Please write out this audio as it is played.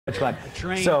Fun.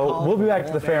 So we'll be back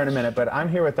to the fair in a minute, but I'm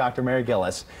here with Dr. Mary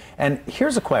Gillis. And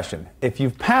here's a question. If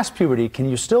you've passed puberty, can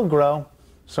you still grow?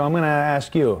 So I'm going to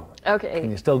ask you. Okay. Can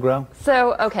you still grow?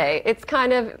 So, okay, it's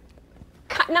kind of,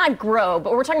 not grow,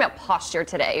 but we're talking about posture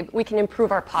today. We can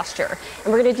improve our posture.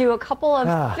 And we're going to do a couple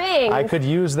of things. I could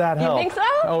use that help. You think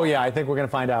so? Oh, yeah, I think we're going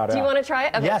to find out. Do you want to try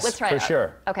it? Okay, yes, let's try it. for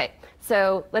sure. Okay,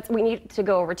 so we need to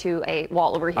go over to a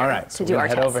wall over here. All right, to do our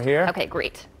head test. over here. Okay,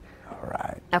 great. All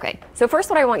right. Okay, so first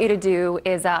what I want you to do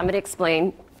is I'm going to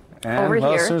explain and, over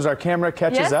well, here. as soon as our camera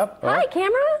catches up. Oh, hi,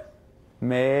 camera.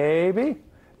 Maybe.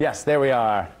 Yes, there we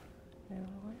are.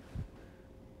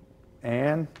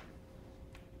 And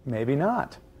maybe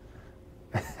not.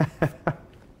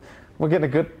 We're getting a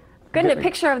good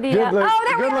picture of the. Good look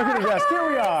at the desk.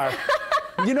 Here we are.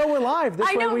 You know we're live. This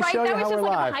I know, way we right? show That you was how just we're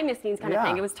like live. a behind the scenes kind of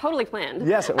thing. It was totally planned.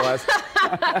 Yes, it was.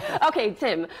 Okay,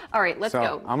 Tim. All right, let's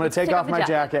go. I'm going to take off my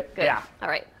jacket. Good. Yeah. All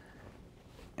right.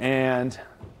 And.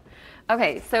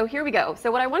 Okay, so here we go.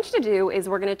 So what I want you to do is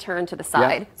we're going to turn to the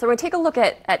side. Yeah. So we're going to take a look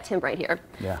at Tim right here.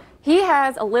 Yeah. He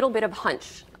has a little bit of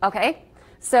hunch, okay?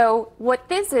 So what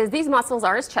this is, these muscles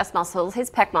are his chest muscles, his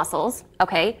pec muscles,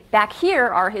 okay? Back here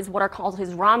are what are called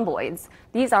his rhomboids.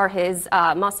 These are his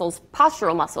muscles,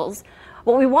 postural muscles.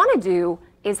 What we want to do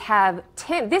is have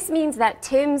Tim, this means that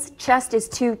Tim's chest is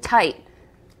too tight.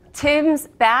 Tim's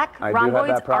back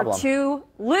rhomboids are too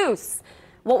loose.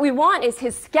 What we want is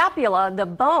his scapula, the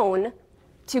bone,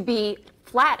 to be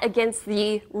flat against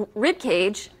the rib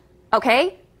cage,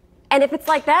 okay? And if it's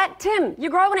like that, Tim, you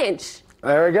grow an inch.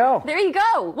 There we go. There you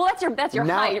go. Well, that's your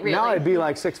height, really. Now I'd be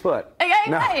like 6 foot.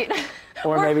 Okay, right.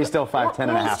 Or maybe still 5'10"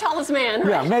 and a half. World's tallest man.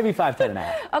 Yeah, maybe 5'10" and a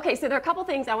half. Okay, so there are a couple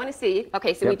things I want to see.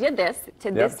 Okay, so we did this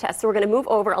this test. So we're going to move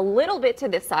over a little bit to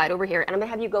this side over here, and I'm going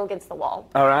to have you go against the wall.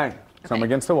 All right. So I'm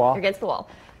against the wall. You're against the wall.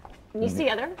 Knees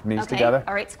together. Knees together.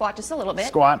 All right, squat just a little bit.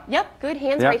 Squat. Yep, good.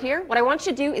 Hands right here. What I want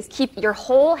you to do is keep your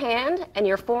whole hand and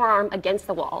your forearm against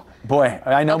the wall. Boy,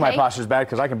 I know my posture's bad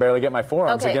because I can barely get my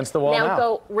forearms against the wall now. Now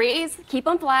go raise, keep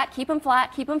them flat, keep them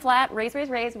flat, keep them flat. Raise, raise,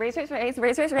 raise, raise, raise, raise,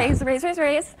 raise, raise, raise, raise, raise,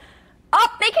 raise.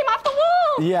 Up! They came off the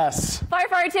wall! Yes.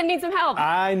 Firefighter Tim needs some help.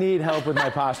 I need help with my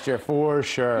posture for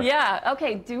sure. Yeah,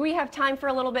 okay. Do we have time for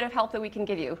a little bit of help that we can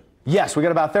give you? Yes, we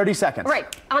got about 30 seconds.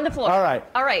 Right, on the floor. All right.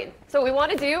 All right, so what we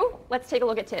want to do, let's take a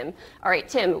look at Tim. All right,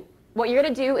 Tim, what you're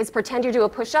going to do is pretend you do a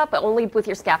push-up, but only with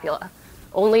your scapula.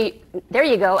 There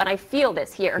you go, and I feel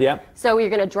this here. Yep. So you're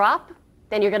going to drop,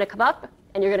 then you're going to come up,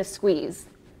 and you're going to squeeze.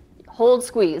 Hold,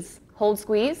 squeeze. Hold,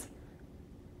 squeeze.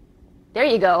 There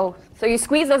you go. So you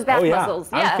squeeze those back muscles.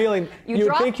 I'm feeling, you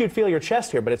would think you'd feel your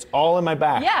chest here, but it's all in my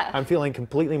back. Yeah. I'm feeling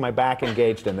completely my back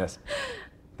engaged in this.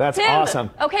 That's Tim,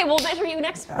 awesome. Okay, we'll measure you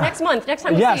next month. Next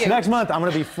time we see you. Yes, next month. I'm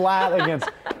going to be flat against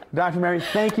Dr. Mary.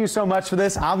 Thank you so much for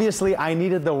this. Obviously, I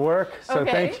needed the work, so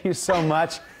thank you so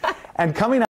much. And coming up.